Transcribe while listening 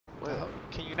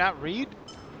Can you not read?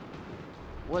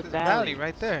 What There's valley?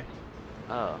 right there.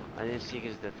 Oh, I didn't see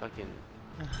because the fucking.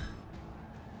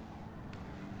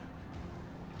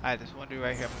 I just wonder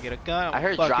right here. I'm gonna get a gun. I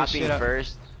heard fuck this dropping shit up.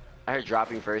 first. I heard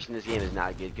dropping first in this game is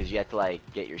not good because you have to like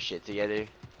get your shit together.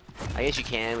 I guess you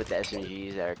can with the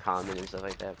SMGs that are common and stuff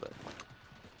like that, but.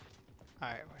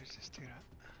 Alright, where's this dude at?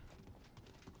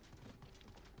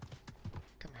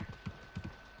 Come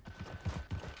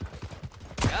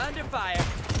here. Under fire.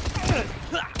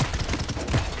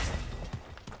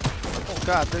 Oh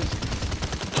god, there's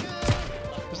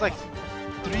like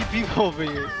 3 people over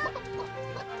here.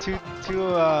 Two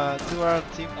are on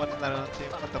team, one's not on team.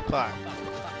 What the fuck?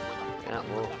 Yeah,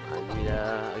 well, I need a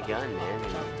gun, man.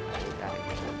 And I got a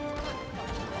gun.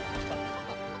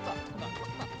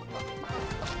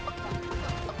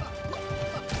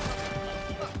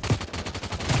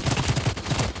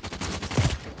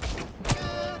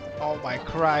 Oh my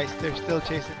Christ, they're still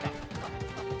chasing me.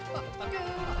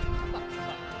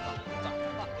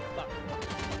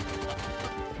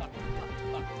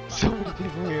 So many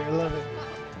people here, I love it.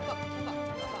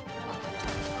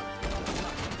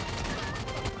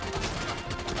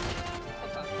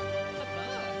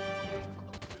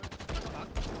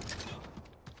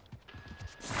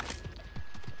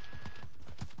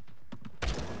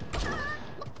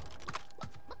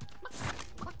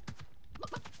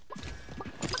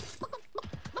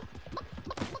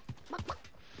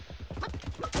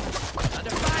 Under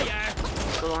fire.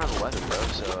 Still don't have a weapon, bro.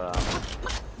 So,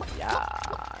 yeah.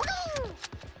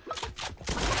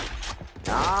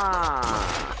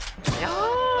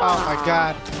 Oh my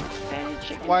god.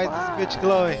 Why is this bitch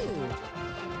glowing?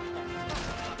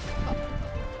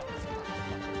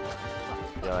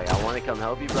 Yo, like, I want to come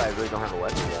help you, but I really don't have a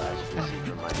weapon, yo. As you can see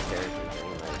from my character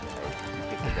thing, like, I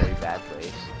picked a very bad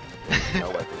place. There's no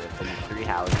weapon. There's 3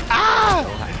 houses. Ah!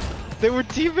 No house. They were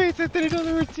teammates. I didn't know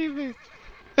they were teammates.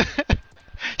 You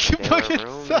They fucking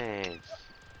were suck. roommates.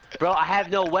 Bro, I have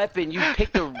no weapon. You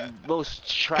picked the most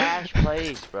trash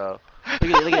place, bro.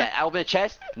 Look at that. I open the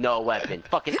chest. No weapon.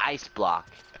 Fucking ice block.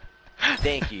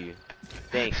 Thank you.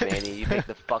 Thanks, Manny. You picked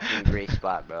the fucking great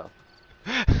spot, bro.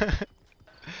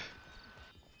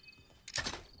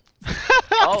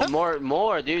 Oh,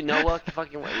 more, dude. No what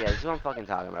fucking way. Yeah, this is what I'm fucking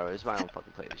talking about, bro. This is why I don't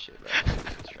fucking play this shit, bro.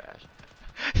 It's trash.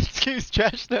 This game's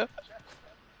trash now.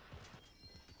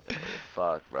 Where the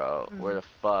fuck, bro? Where the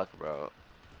fuck, bro?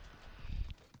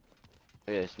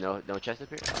 Look at this. No chest up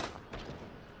here.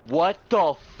 What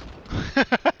the?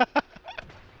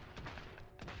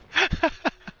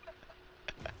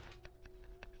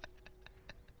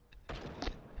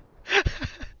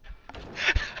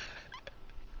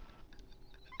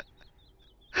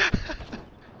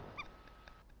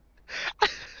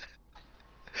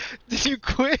 Did you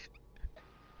quit?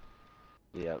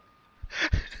 Yep.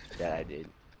 That I did.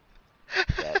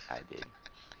 That I did.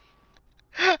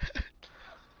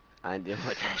 I ain't dealing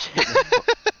with that shit no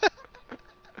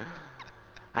more.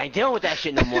 I ain't dealing with that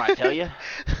shit no more, I tell you.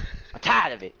 I'm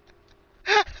tired of it.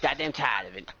 Goddamn tired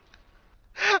of it.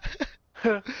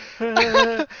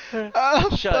 Oh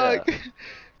Shut fuck. up.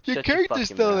 Your Shut character's fucking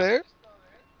still mouth. there.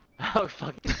 Oh,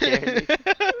 fucking scared me.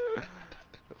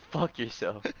 Fuck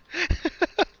yourself.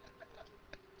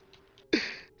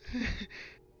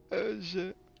 Oh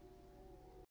shit.